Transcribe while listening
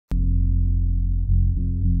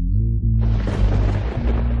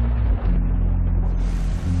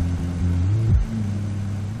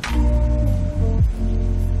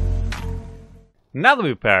Now that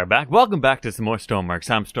we've powered back, welcome back to some more Stormworks.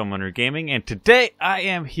 I'm StormRunner Gaming, and today I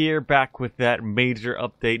am here back with that major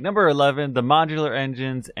update, number 11, the modular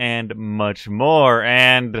engines, and much more.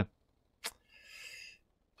 And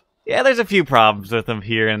yeah, there's a few problems with them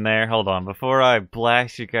here and there. Hold on, before I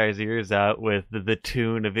blast you guys' ears out with the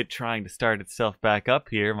tune of it trying to start itself back up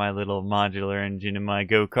here, my little modular engine in my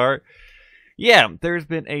go-kart. Yeah, there's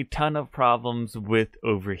been a ton of problems with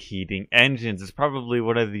overheating engines. It's probably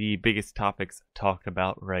one of the biggest topics talked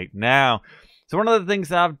about right now. So one of the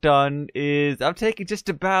things I've done is I've taken just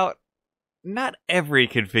about, not every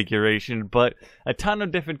configuration, but a ton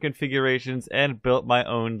of different configurations and built my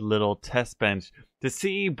own little test bench to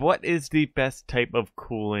see what is the best type of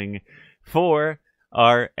cooling for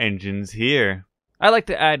our engines here. I like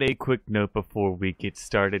to add a quick note before we get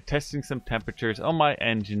started, testing some temperatures on my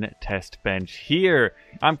engine test bench here.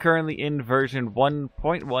 I'm currently in version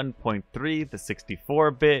 1.1.3, the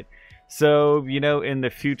 64-bit. So, you know, in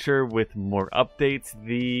the future with more updates,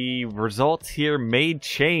 the results here may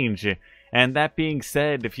change. And that being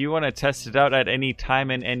said, if you want to test it out at any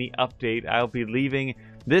time in any update, I'll be leaving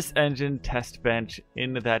this engine test bench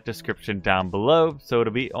in that description down below. So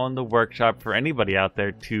it'll be on the workshop for anybody out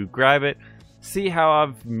there to grab it. See how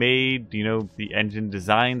I've made, you know, the engine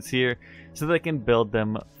designs here so they can build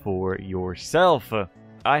them for yourself.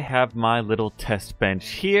 I have my little test bench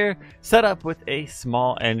here set up with a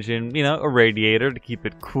small engine, you know, a radiator to keep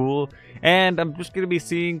it cool. And I'm just going to be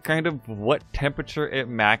seeing kind of what temperature it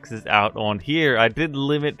maxes out on here. I did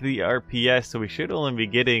limit the RPS, so we should only be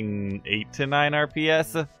getting 8 to 9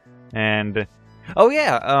 RPS. And oh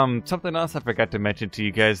yeah, something else I forgot to mention to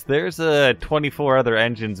you guys. There's 24 other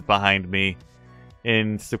engines behind me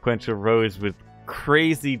in sequential rows with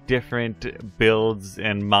crazy different builds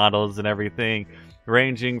and models and everything,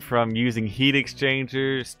 ranging from using heat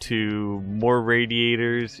exchangers to more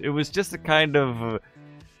radiators. It was just a kind of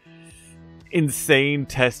insane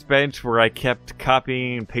test bench where I kept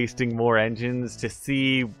copying and pasting more engines to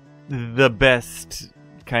see the best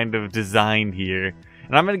kind of design here.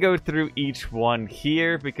 And I'm going to go through each one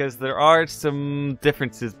here because there are some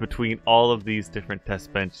differences between all of these different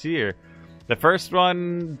test benches here. The first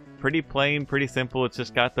one, pretty plain, pretty simple. It's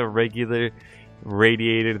just got the regular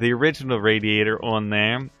radiator, the original radiator on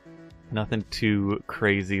there. Nothing too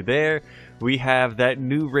crazy there. We have that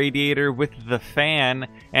new radiator with the fan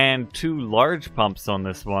and 2 large pumps on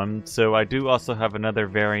this one. So I do also have another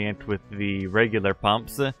variant with the regular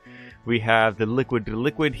pumps. We have the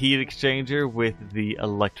liquid-to-liquid heat exchanger with the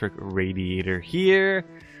electric radiator here.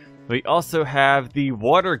 We also have the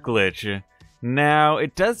water glitch. Now,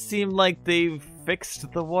 it does seem like they've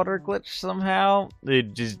fixed the water glitch somehow.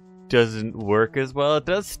 It just doesn't work as well. It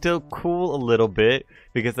does still cool a little bit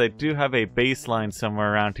because I do have a baseline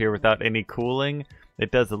somewhere around here without any cooling.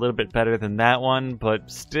 It does a little bit better than that one,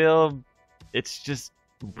 but still, it's just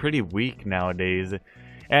pretty weak nowadays.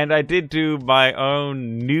 And I did do my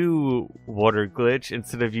own new water glitch.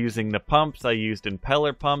 Instead of using the pumps, I used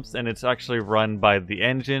impeller pumps, and it's actually run by the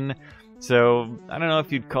engine. So, I don't know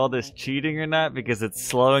if you'd call this cheating or not, because it's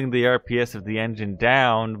slowing the RPS of the engine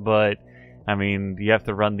down, but, I mean, you have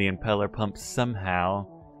to run the impeller pump somehow,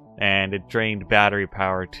 and it drained battery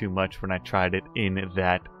power too much when I tried it in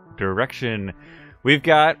that direction. We've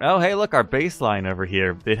got, oh hey look, our baseline over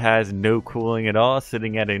here. It has no cooling at all,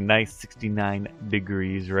 sitting at a nice 69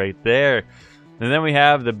 degrees right there. And then we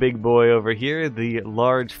have the big boy over here, the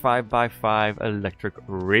large 5x5 electric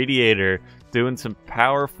radiator, doing some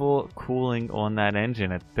powerful cooling on that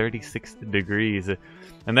engine at 36 degrees.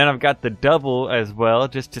 And then I've got the double as well,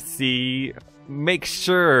 just to see, make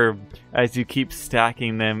sure as you keep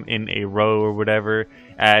stacking them in a row or whatever,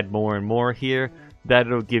 add more and more here, that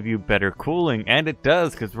it'll give you better cooling. And it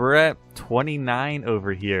does, because we're at 29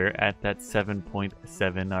 over here at that 7.7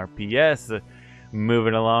 RPS.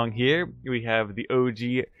 Moving along here, we have the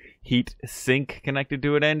OG heat sink connected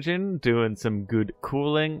to an engine, doing some good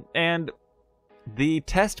cooling. And the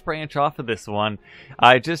test branch off of this one,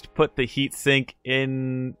 I just put the heat sink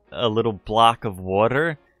in a little block of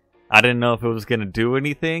water. I didn't know if it was going to do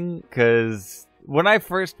anything, because one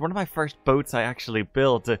of my first boats I actually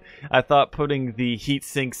built, I thought putting the heat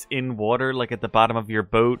sinks in water, like at the bottom of your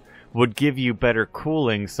boat, would give you better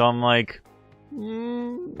cooling. So I'm like,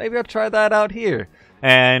 maybe I'll try that out here.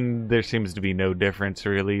 And there seems to be no difference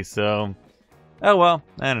really, so oh well,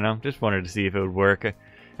 I don't know, just wanted to see if it would work.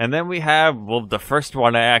 And then we have, well, the first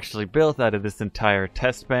one I actually built out of this entire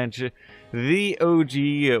test bench, the OG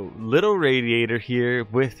little radiator here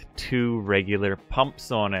with 2 regular pumps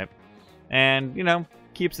on it. And, you know,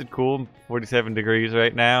 keeps it cool, 47 degrees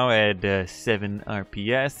right now at 7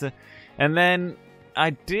 RPS. And then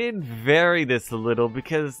I did vary this a little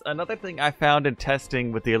because another thing I found in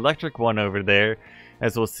testing with the electric one over there,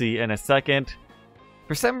 as we'll see in a second,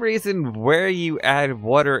 for some reason where you add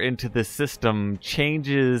water into the system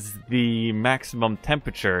changes the maximum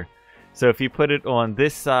temperature. So if you put it on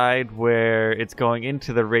this side where it's going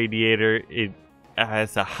into the radiator, it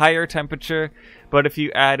has a higher temperature, but if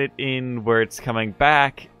you add it in where it's coming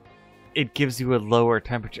back, it gives you a lower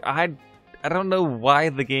temperature. I don't know why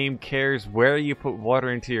the game cares where you put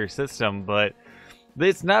water into your system, but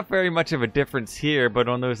it's not very much of a difference here, but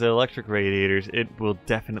on those electric radiators, it will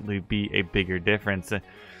definitely be a bigger difference.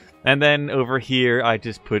 And then over here, I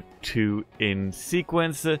just put 2 in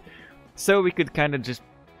sequence, so we could kind of just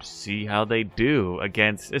see how they do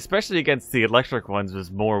against, especially against the electric ones was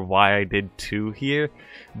more why I did 2 here.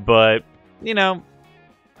 But, you know,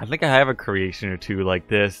 I think I have a creation or 2 like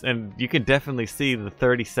this, and you can definitely see the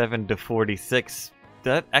 37 to 46.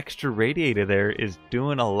 That extra radiator there is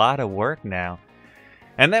doing a lot of work now.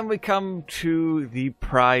 And then we come to the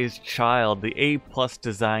prized child, the A+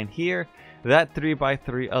 design here. That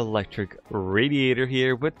 3x3 electric radiator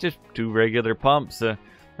here with just 2 regular pumps.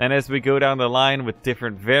 And as we go down the line with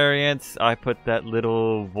different variants, I put that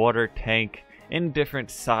little water tank in different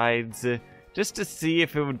sides just to see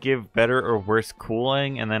if it would give better or worse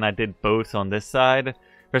cooling, and then I did both on this side.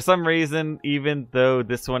 For some reason, even though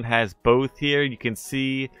this one has both here, you can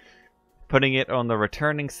see putting it on the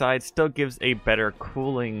returning side still gives a better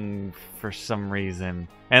cooling for some reason.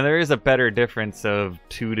 And there is a better difference of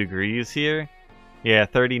 2 degrees here. Yeah,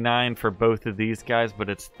 39 for both of these guys, but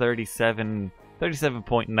it's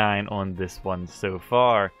 37.9 on this one so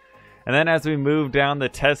far. And then as we move down the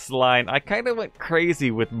test line, I kind of went crazy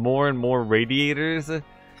with more and more radiators.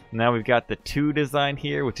 Now we've got the 2 design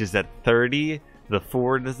here, which is at 30. The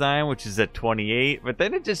 4 design, which is at 28. But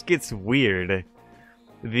then it just gets weird.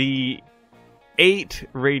 The 8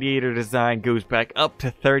 radiator design goes back up to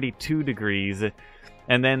 32 degrees.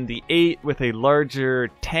 And then the 8 with a larger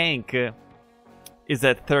tank is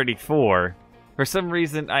at 34. For some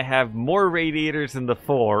reason, I have more radiators in the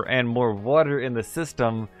 4 and more water in the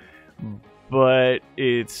system, but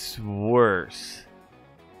it's worse.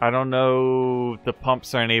 I don't know, the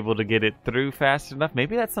pumps aren't able to get it through fast enough.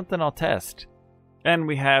 Maybe that's something I'll test. And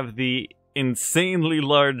we have the insanely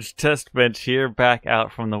large test bench here back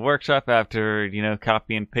out from the workshop after, you know,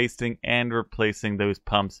 copy and pasting and replacing those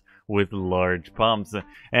pumps with large pumps.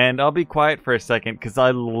 And I'll be quiet for a second because I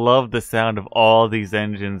love the sound of all these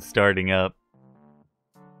engines starting up.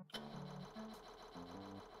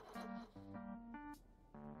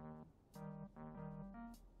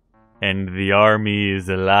 And the army is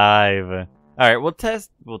alive. Alright, we'll test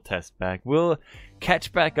back. We'll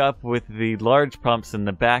catch back up with the large pumps in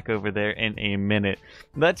the back over there in a minute.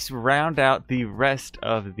 Let's round out the rest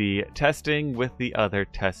of the testing with the other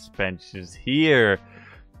test benches here.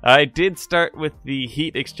 I did start with the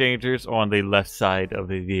heat exchangers on the left side of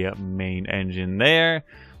the main engine there.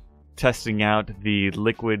 Testing out the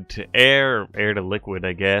liquid to air, or air to liquid,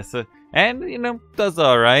 I guess. And, you know, does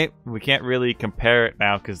alright. We can't really compare it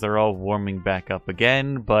now because they're all warming back up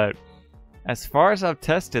again, but as far as I've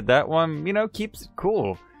tested, that one, you know, keeps it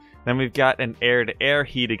cool. Then we've got an air-to-air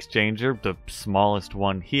heat exchanger, the smallest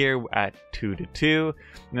one here at 2 to 2.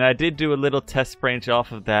 And I did do a little test branch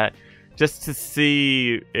off of that just to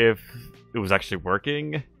see if it was actually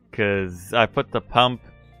working, because I put the pump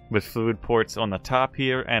with fluid ports on the top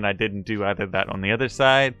here, and I didn't do either that on the other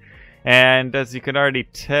side. And as you can already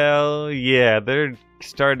tell, yeah, they're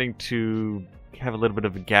starting to have a little bit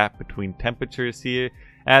of a gap between temperatures here.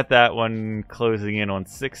 At that one closing in on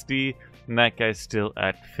 60, and that guy's still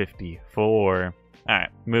at 54. Alright,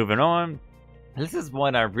 moving on. This is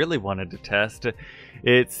one I really wanted to test.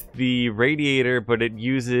 It's the radiator, but it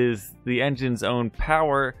uses the engine's own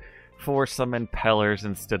power for some impellers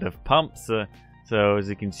instead of pumps. So as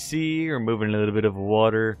you can see, we're moving a little bit of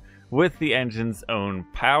water with the engine's own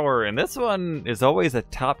power, and this one is always a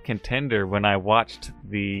top contender when I watched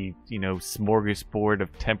the, you know, smorgasbord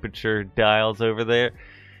of temperature dials over there.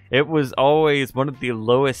 It was always one of the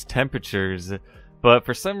lowest temperatures, but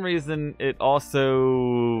for some reason it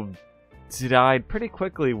also died pretty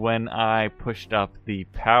quickly when I pushed up the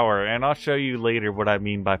power, and I'll show you later what I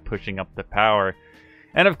mean by pushing up the power.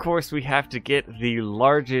 And of course we have to get the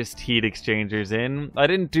largest heat exchangers in. I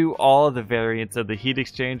didn't do all the variants of the heat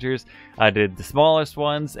exchangers. I did the smallest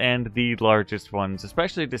ones and the largest ones,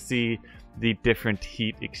 especially to see the different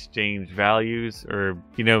heat exchange values, or,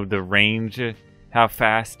 you know, the range, how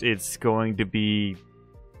fast it's going to be.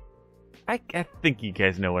 I think you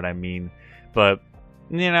guys know what I mean, but,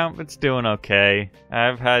 you know, it's doing okay.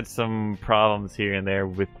 I've had some problems here and there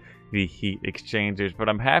with the heat exchangers, but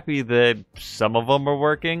I'm happy that some of them are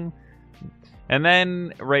working. And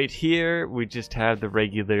then right here, we just have the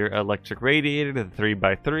regular electric radiator, the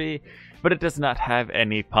 3x3, but it does not have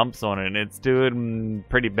any pumps on it. It's doing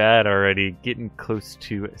pretty bad already, getting close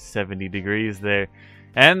to 70 degrees there.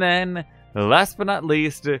 And then, last but not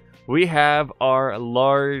least, we have our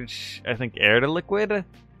large, I think, air to liquid,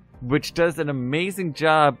 which does an amazing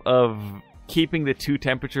job of keeping the two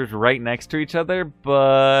temperatures right next to each other,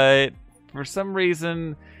 but for some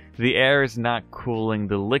reason, the air is not cooling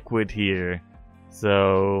the liquid here.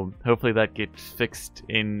 So hopefully that gets fixed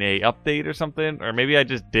in a update or something, or maybe I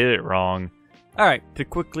just did it wrong. Alright, to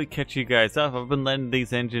quickly catch you guys up, I've been letting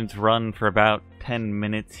these engines run for about 10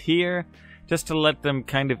 minutes here, just to let them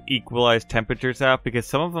kind of equalize temperatures out, because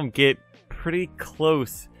some of them get pretty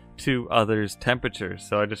close to others' temperatures.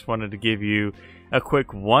 So I just wanted to give you a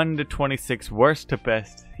quick 1 to 26 worst to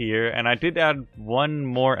best here, and I did add one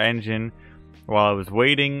more engine. While I was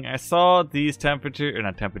waiting, I saw these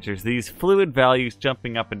these fluid values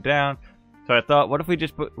jumping up and down. So I thought, what if we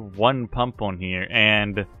just put one pump on here?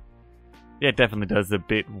 And it definitely does a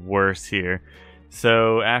bit worse here.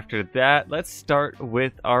 So after that, let's start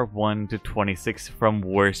with our 1 to 26 from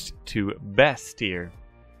worst to best here.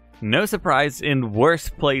 No surprise, in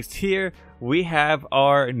worst place here, we have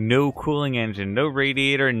our no cooling engine, no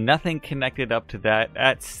radiator, nothing connected up to that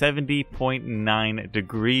at 70.9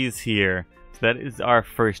 degrees here. That is our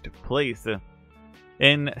first place.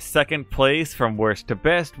 In second place, from worst to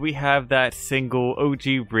best, we have that single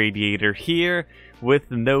OG radiator here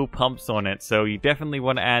with no pumps on it. So you definitely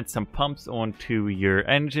want to add some pumps onto your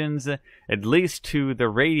engines, at least to the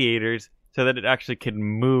radiators, so that it actually can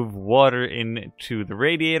move water into the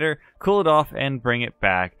radiator, cool it off, and bring it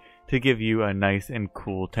back to give you a nice and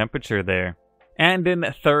cool temperature there. And in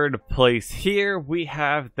third place here, we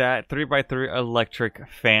have that 3x3 electric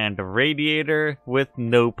fanned radiator with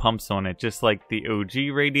no pumps on it, just like the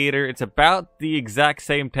OG radiator. It's about the exact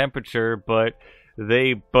same temperature, but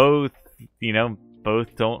they both,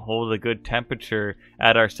 both don't hold a good temperature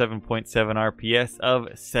at our 7.7 RPS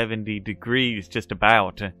of 70 degrees, just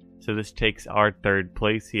about. So this takes our third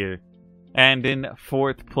place here. And in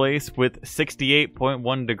fourth place, with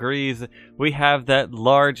 68.1 degrees, we have that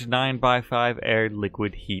large 9x5 air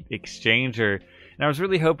liquid heat exchanger. And I was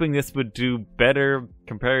really hoping this would do better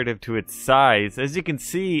comparative to its size. As you can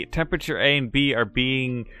see, temperature A and B are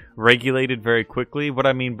being regulated very quickly. What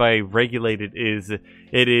I mean by regulated is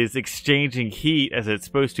it is exchanging heat as it's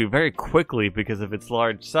supposed to very quickly because of its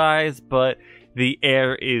large size, but the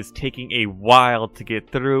air is taking a while to get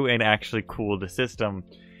through and actually cool the system.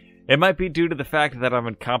 It might be due to the fact that I'm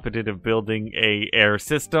incompetent of building a air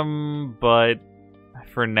system, but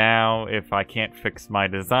for now, if I can't fix my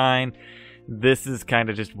design, this is kind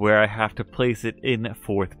of just where I have to place it in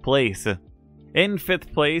fourth place. In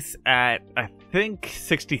fifth place at, I think,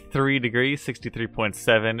 63 degrees,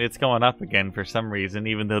 63.7, it's going up again for some reason,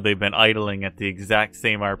 even though they've been idling at the exact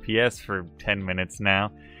same RPS for 10 minutes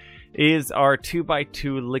now, is our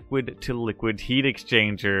 2x2 liquid-to-liquid heat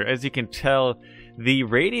exchanger. As you can tell, the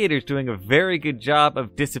radiator is doing a very good job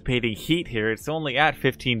of dissipating heat here. It's only at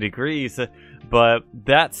 15 degrees, but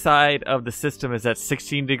that side of the system is at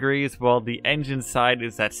 16 degrees, while the engine side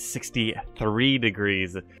is at 63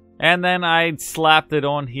 degrees. And then I slapped it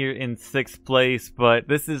on here in sixth place, but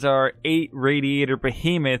this is our 8 radiator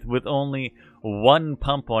behemoth with only one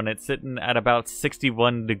pump on it, sitting at about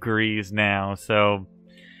 61 degrees now. So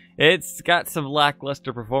it's got some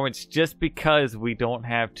lackluster performance just because we don't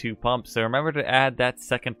have 2 pumps. So remember to add that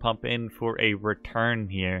second pump in for a return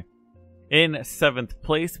here. In 7th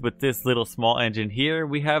place, with this little small engine here,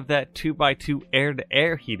 we have that 2x2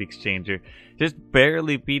 air-to-air heat exchanger, just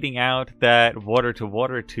barely beating out that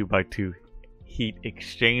water-to-water 2x2 heat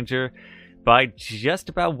exchanger by just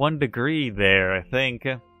about 1 degree there, I think.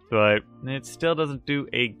 But it still doesn't do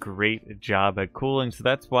a great job at cooling, so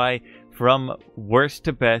that's why from worst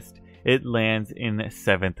to best, it lands in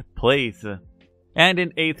 7th place. And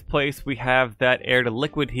in 8th place, we have that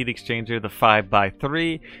air-to-liquid heat exchanger, the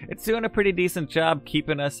 5x3. It's doing a pretty decent job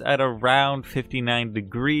keeping us at around 59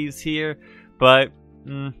 degrees here, but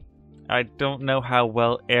I don't know how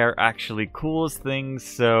well air actually cools things,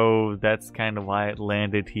 so that's kind of why it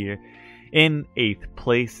landed here in 8th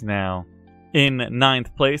place now. In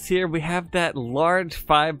 9th place here, we have that large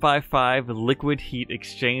 5x5 liquid heat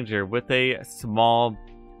exchanger with a small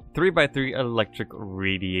 3x3 electric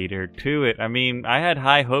radiator to it. I mean, I had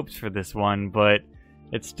high hopes for this one, but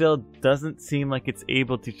it still doesn't seem like it's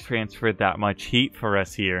able to transfer that much heat for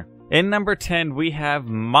us here. In number 10, we have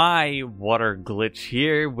my water glitch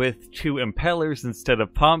here with 2 impellers instead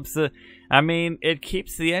of pumps. I mean, it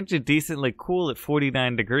keeps the engine decently cool at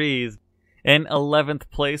 49 degrees. In 11th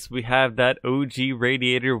place, we have that OG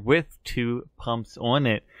radiator with 2 pumps on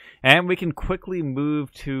it. And we can quickly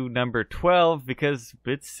move to number 12 because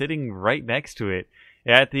it's sitting right next to it.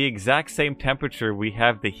 At the exact same temperature, we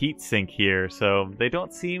have the heatsink here, so they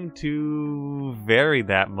don't seem to vary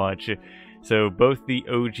that much. So both the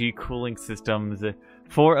OG cooling systems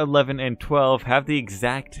for 11 and 12 have the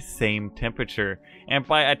exact same temperature. And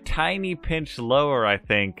by a tiny pinch lower, I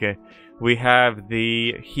think, we have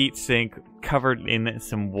the heatsink covered in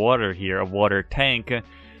some water here, a water tank,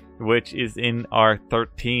 which is in our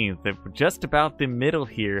 13th, just about the middle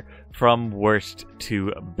here from worst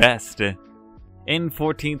to best. In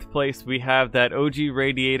 14th place, we have that OG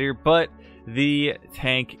radiator, but the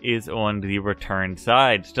tank is on the return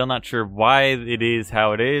side. Still not sure why it is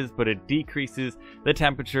how it is, but it decreases the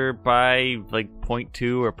temperature by like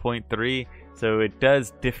 0.2 or 0.3, so it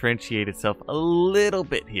does differentiate itself a little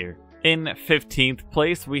bit here. In 15th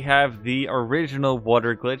place, we have the original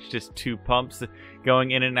water glitch, just 2 pumps going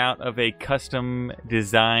in and out of a custom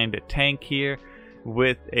designed tank here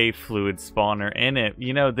with a fluid spawner in it.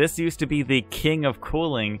 You know, this used to be the king of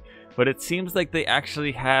cooling, but it seems like they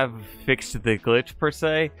actually have fixed the glitch per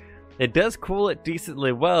se. It does cool it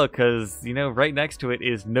decently well because, you know, right next to it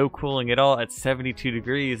is no cooling at all at 72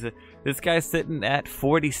 degrees. This guy's sitting at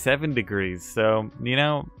 47 degrees, so, you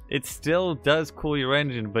know, it still does cool your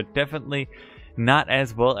engine, but definitely not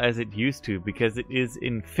as well as it used to because it is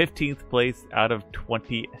in 15th place out of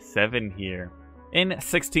 27 here. In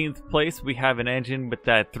 16th place, we have an engine with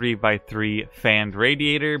that 3x3 fanned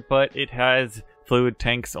radiator, but it has fluid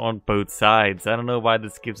tanks on both sides. I don't know why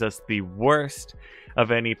this gives us the worst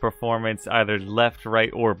of any performance, either left,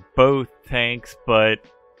 right, or both tanks, but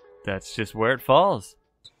that's just where it falls.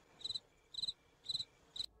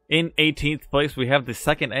 In 18th place, we have the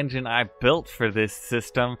second engine I built for this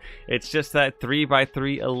system. It's just that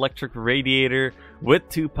 3x3 electric radiator with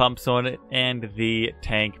 2 pumps on it and the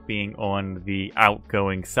tank being on the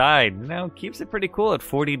outgoing side. Now, keeps it pretty cool at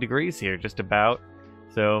 40 degrees here, just about.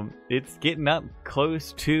 So, it's getting up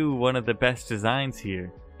close to one of the best designs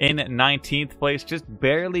here. In 19th place, just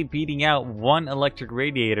barely beating out one electric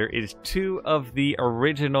radiator, is 2 of the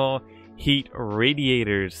original heat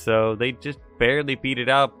radiators. So, they just barely beat it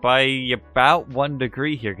out by about 1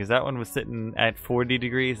 degree here, because that one was sitting at 40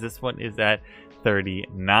 degrees. This one is at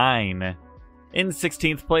 39. In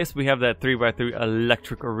 16th place, we have that 3x3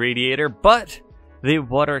 electric radiator, but the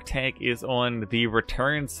water tank is on the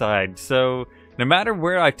return side. So no matter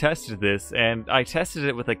where I tested this, and I tested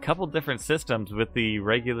it with a couple different systems, with the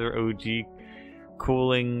regular OG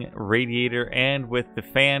cooling radiator and with the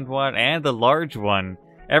fanned one and the large one,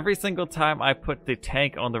 every single time I put the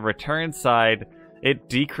tank on the return side, it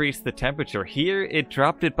decreased the temperature. Here, it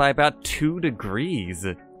dropped it by about 2 degrees.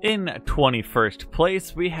 In 21st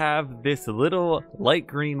place, we have this little light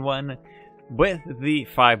green one with the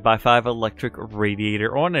 5x5 electric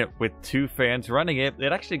radiator on it with 2 fans running it.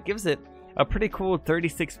 It actually gives it a pretty cool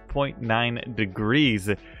 36.9 degrees.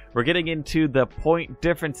 We're getting into the point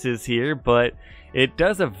differences here, but it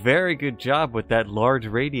does a very good job with that large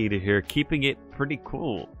radiator here, keeping it pretty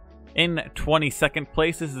cool. In 22nd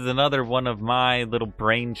place, this is another one of my little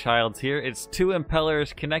brainchilds here. It's 2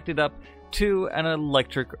 impellers connected up to an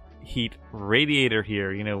electric heat radiator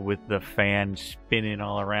here, you know, with the fan spinning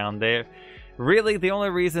all around there. Really, the only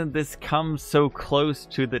reason this comes so close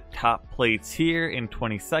to the top plates here in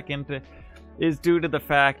 22nd is due to the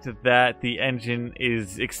fact that the engine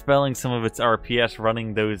is expelling some of its RPS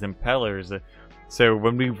running those impellers. So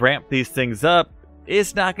when we ramp these things up,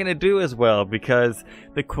 it's not going to do as well because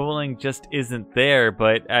the cooling just isn't there.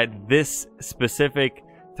 But at this specific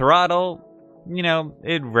throttle, you know,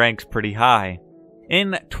 it ranks pretty high.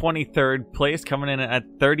 In 23rd place, coming in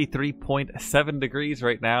at 33.7 degrees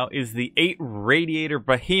right now, is the 8 radiator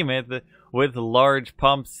behemoth with large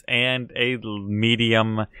pumps and a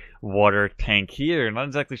medium water tank here. Not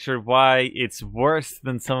exactly sure why it's worse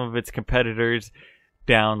than some of its competitors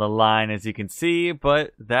down the line, as you can see,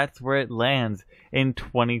 but that's where it lands in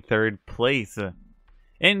 23rd place.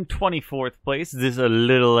 In 24th place, this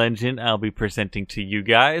little engine I'll be presenting to you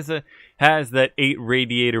guys has that 8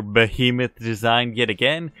 radiator behemoth design yet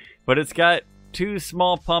again, but it's got 2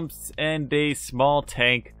 small pumps and a small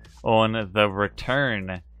tank on the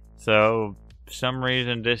return. So, for some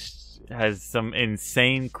reason, this has some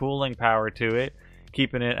insane cooling power to it,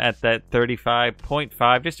 keeping it at that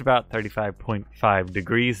 35.5, just about 35.5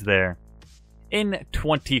 degrees there. In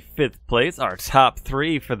 25th place, our top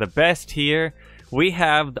 3 for the best here, we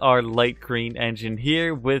have our light green engine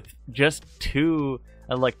here with just 2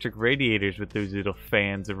 electric radiators with those little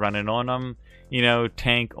fans running on them. You know,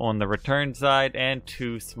 tank on the return side and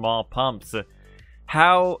 2 small pumps.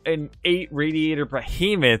 How an 8 radiator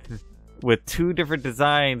behemoth with 2 different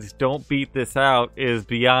designs don't beat this out is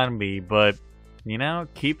beyond me, but you know,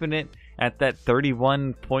 keeping it at that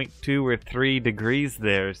 31.2 or 3 degrees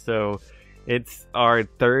there, so it's our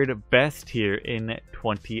 3rd best here in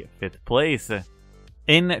 25th place.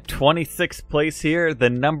 In 26th place here, the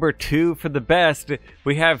number 2 for the best,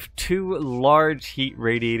 we have 2 large heat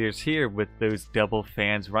radiators here with those double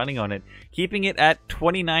fans running on it, keeping it at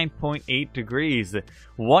 29.8 degrees.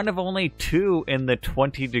 One of only 2 in the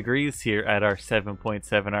 20 degrees here at our 7.7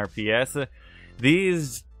 RPS.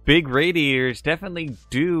 These big radiators definitely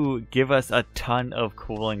do give us a ton of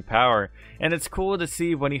cooling power, and it's cool to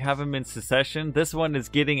see when you have them in succession. This one is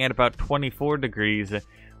getting at about 24 degrees,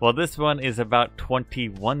 while this one is about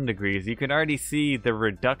 21 degrees. You can already see the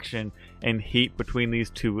reduction in heat between these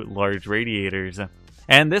 2 large radiators.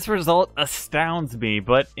 And this result astounds me,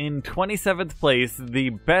 but in 27th place, the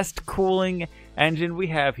best cooling engine we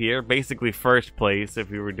have here, basically first place if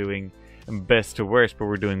we were doing best to worst, but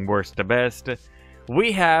we're doing worst to best,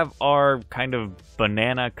 we have our kind of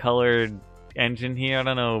banana colored engine here. I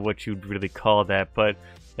don't know what you'd really call that, but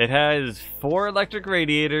it has 4 electric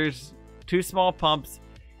radiators, 2 small pumps,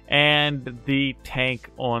 and the tank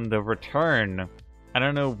on the return. I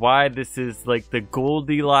don't know why this is like the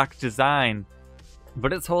Goldilocks design,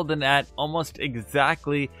 but it's holding at almost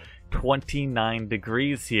exactly 29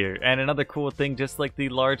 degrees here. And another cool thing, just like the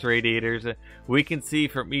large radiators, we can see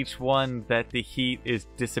from each one that the heat is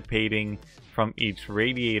dissipating from each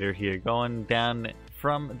radiator here, going down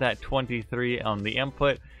from that 23 on the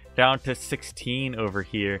input down to 16 over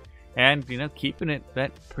here. And, you know, keeping it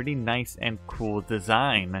that pretty nice and cool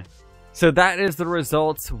design. So that is the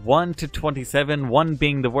results, 1 to 27, 1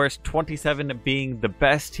 being the worst, 27 being the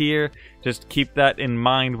best here. Just keep that in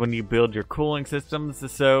mind when you build your cooling systems.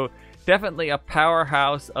 So definitely a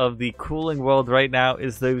powerhouse of the cooling world right now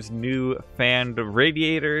is those new fanned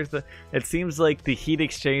radiators. It seems like the heat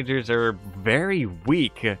exchangers are very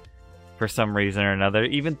weak for some reason or another.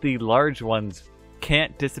 Even the large ones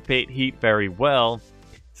can't dissipate heat very well.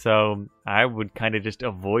 So I would kind of just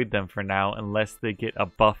avoid them for now unless they get a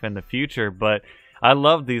buff in the future. But I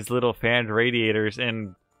love these little fanned radiators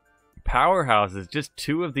and powerhouses. Just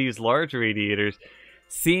 2 of these large radiators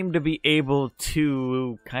seem to be able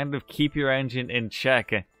to kind of keep your engine in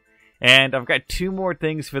check. And I've got 2 more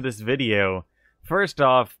things for this video. First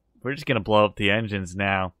off, we're just going to blow up the engines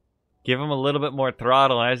now. Give them a little bit more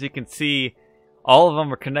throttle. As you can see, all of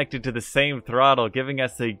them are connected to the same throttle, giving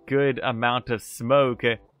us a good amount of smoke.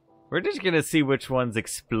 We're just going to see which ones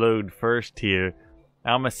explode first here.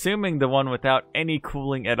 I'm assuming the one without any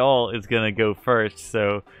cooling at all is going to go first,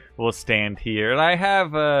 so we'll stand here. And I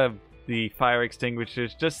have the fire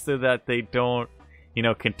extinguishers just so that they don't, you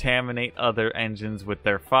know, contaminate other engines with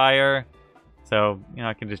their fire. So, you know,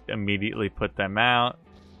 I can just immediately put them out.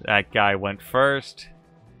 That guy went first.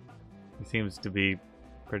 He seems to be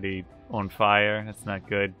pretty on fire. That's not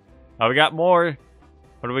good. Oh, we got more.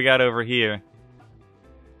 What do we got over here?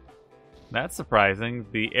 That's surprising.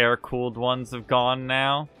 The air-cooled ones have gone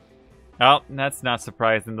now. Oh, that's not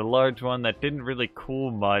surprising. The large one that didn't really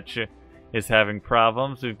cool much is having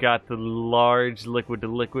problems. We've got the large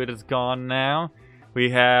liquid-to-liquid is gone now.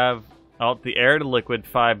 We have... oh, the air-to-liquid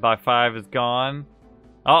 5x5 is gone.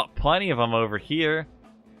 Oh, plenty of them over here.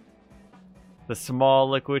 The small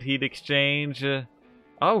liquid heat exchange.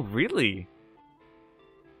 Oh, really?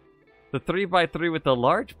 The 3x3 with the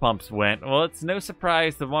large pumps went. Well, it's no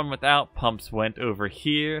surprise the one without pumps went over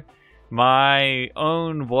here. My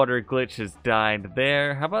own water glitch has died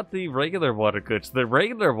there. How about the regular water glitch? The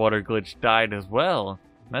regular water glitch died as well.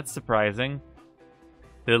 That's surprising.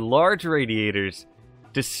 The large radiators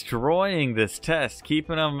destroying this test,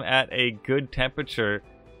 keeping them at a good temperature.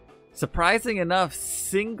 Surprising enough,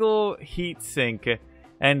 single heatsink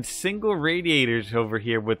and single radiators over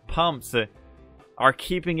here with pumps are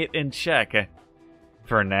keeping it in check.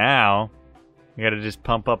 For now. We gotta just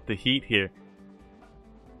pump up the heat here.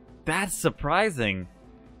 That's surprising.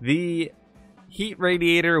 The heat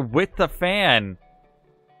radiator with the fan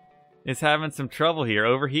is having some trouble here,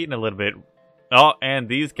 overheating a little bit. Oh, and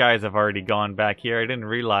these guys have already gone back here. I didn't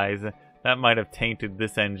realize that might have tainted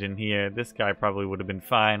this engine here. This guy probably would have been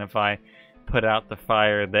fine if I put out the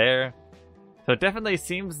fire there. So it definitely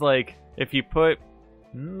seems like if you put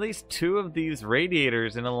at least 2 of these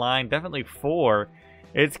radiators in a line, definitely 4,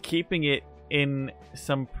 it's keeping it in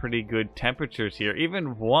some pretty good temperatures here.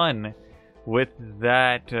 Even one with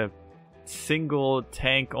that single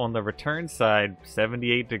tank on the return side,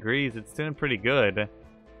 78 degrees, it's doing pretty good.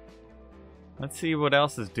 Let's see what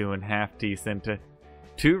else is doing half decent.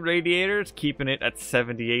 2 radiators, keeping it at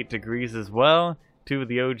 78 degrees as well. 2 of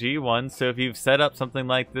the OG ones, so if you've set up something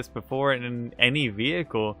like this before in any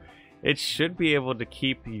vehicle, it should be able to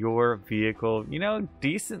keep your vehicle, you know,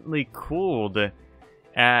 decently cooled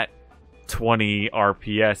at 20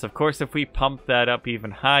 RPS. Of course, if we pump that up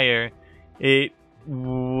even higher, it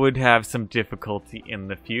would have some difficulty in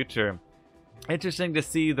the future. Interesting to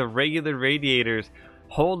see the regular radiators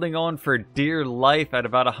holding on for dear life at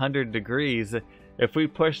about 100 degrees. If we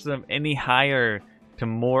push them any higher to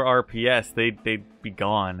more RPS, they'd be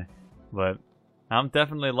gone. But I'm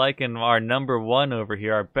definitely liking our number 1 over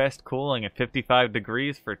here, our best cooling at 55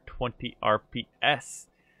 degrees for 20 RPS.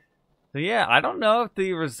 So yeah, I don't know if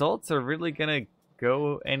the results are really gonna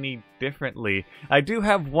go any differently. I do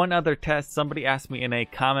have one other test. Somebody asked me in a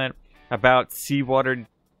comment about seawater.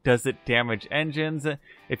 Does it damage engines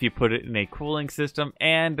if you put it in a cooling system?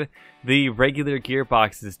 And the regular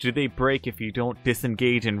gearboxes, do they break if you don't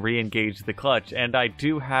disengage and re-engage the clutch? And I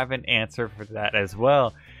do have an answer for that as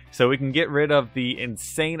well. So we can get rid of the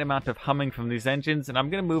insane amount of humming from these engines, and I'm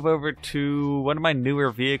going to move over to one of my newer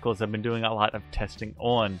vehicles I've been doing a lot of testing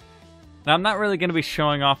on. Now, I'm not really going to be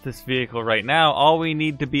showing off this vehicle right now. All we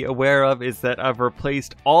need to be aware of is that I've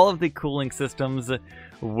replaced all of the cooling systems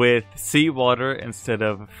with seawater instead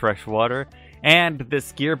of fresh water, and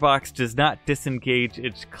this gearbox does not disengage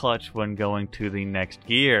its clutch when going to the next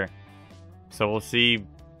gear. So we'll see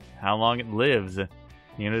how long it lives.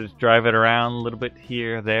 You know, just drive it around a little bit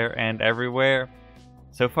here, there, and everywhere.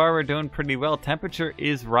 So far we're doing pretty well. Temperature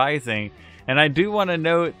is rising, and I do want to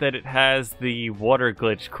note that it has the water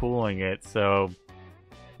glitch cooling it, so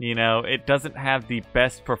you know, it doesn't have the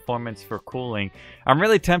best performance for cooling. I'm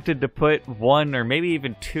really tempted to put 1 or maybe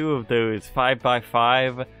even 2 of those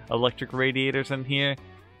 5x5 electric radiators in here,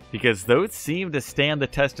 because those seem to stand the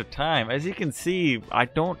test of time. As you can see, I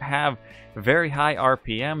don't have very high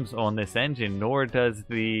RPMs on this engine, nor does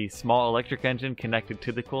the small electric engine connected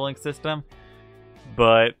to the cooling system,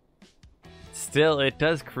 but still it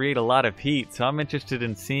does create a lot of heat, so I'm interested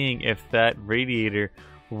in seeing if that radiator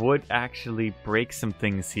would actually break some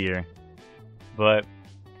things here. But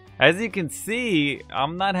as you can see,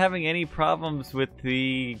 I'm not having any problems with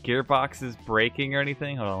the gearboxes breaking or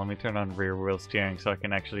anything. Hold on, let me turn on rear wheel steering so I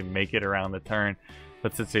can actually make it around the turn.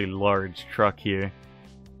 That's such a large truck here.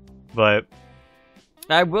 But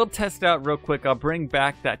I will test out real quick. I'll bring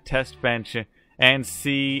back that test bench and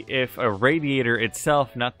see if a radiator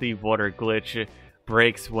itself, not the water glitch,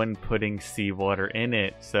 breaks when putting seawater in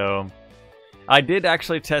it. So I did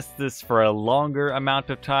actually test this for a longer amount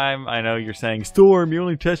of time. I know you're saying, Storm, you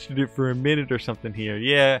only tested it for a minute or something here.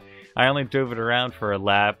 Yeah, I only drove it around for a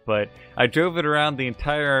lap, but I drove it around the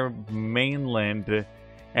entire mainland,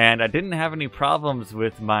 and I didn't have any problems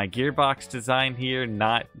with my gearbox design here,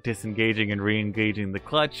 not disengaging and re-engaging the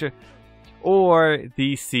clutch, or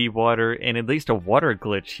the seawater, and at least a water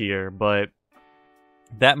glitch here, but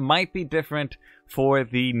that might be different for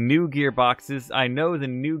the new gearboxes. I know the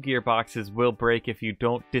new gearboxes will break if you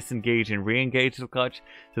don't disengage and re-engage the clutch.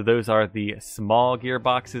 So those are the small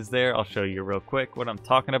gearboxes there. I'll show you real quick what I'm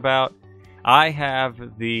talking about. I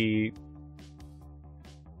have the...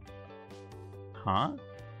 Huh?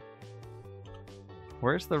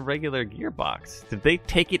 Where's the regular gearbox? Did they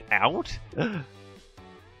take it out?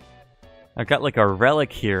 I've got like a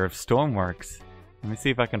relic here of Stormworks. Let me see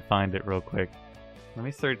if I can find it real quick. Let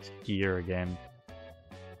me search gear again.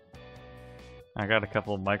 I got a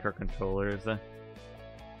couple of microcontrollers.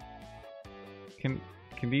 Can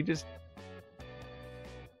be just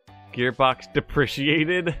gearbox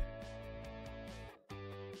depreciated?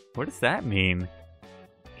 What does that mean?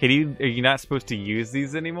 Are you not supposed to use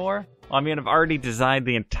these anymore? Well, I mean, I've already designed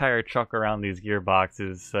the entire truck around these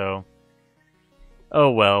gearboxes, so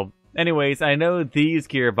oh well. Anyways, I know these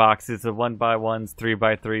gearboxes, the 1x1s,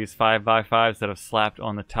 3x3s, 5x5s that have slapped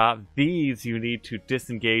on the top, these you need to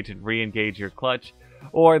disengage and re-engage your clutch,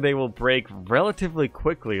 or they will break relatively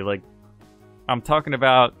quickly. Like, I'm talking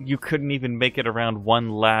about you couldn't even make it around 1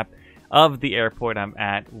 lap of the airport I'm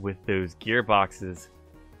at with those gearboxes.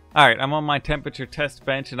 Alright, I'm on my temperature test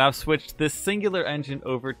bench, and I've switched this singular engine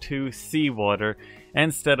over to seawater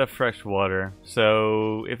instead of fresh water.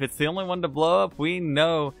 So, if it's the only one to blow up, we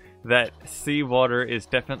know that seawater is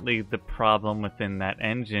definitely the problem within that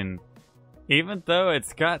engine. Even though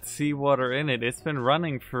it's got seawater in it, it's been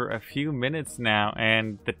running for a few minutes now,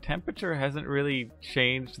 and the temperature hasn't really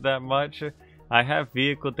changed that much. I have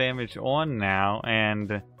vehicle damage on now,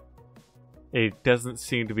 and it doesn't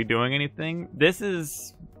seem to be doing anything.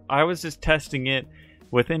 I was just testing it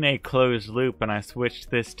within a closed loop, and I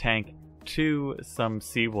switched this tank to some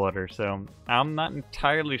seawater. So I'm not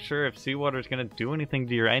entirely sure if seawater is going to do anything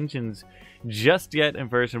to your engines just yet in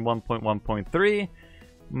version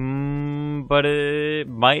 1.1.3, but it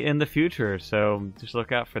might in the future, so just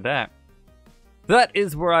look out for that. That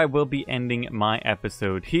is where I will be ending my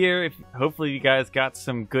episode here. Hopefully you guys got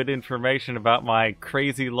some good information about my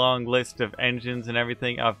crazy long list of engines and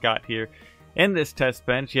everything I've got here in this test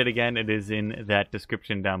bench. Yet again, it is in that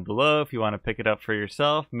description down below if you want to pick it up for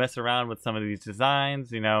yourself, mess around with some of these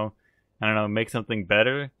designs, you know, I don't know, make something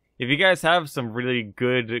better. If you guys have some really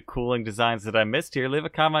good cooling designs that I missed here, leave a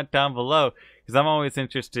comment down below, because I'm always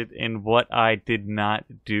interested in what I did not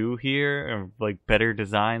do here, or like better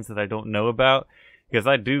designs that I don't know about, because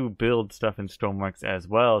I do build stuff in Stormworks as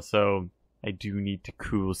well, so I do need to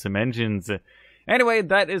cool some engines. Anyway,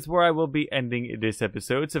 that is where I will be ending this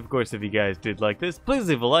episode. So of course, if you guys did like this, please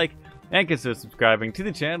leave a like and consider subscribing to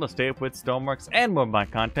the channel to stay up with Stormworks and more of my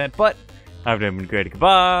content. But I've been great.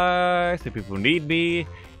 Goodbye. Some people need me,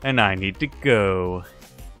 and I need to go.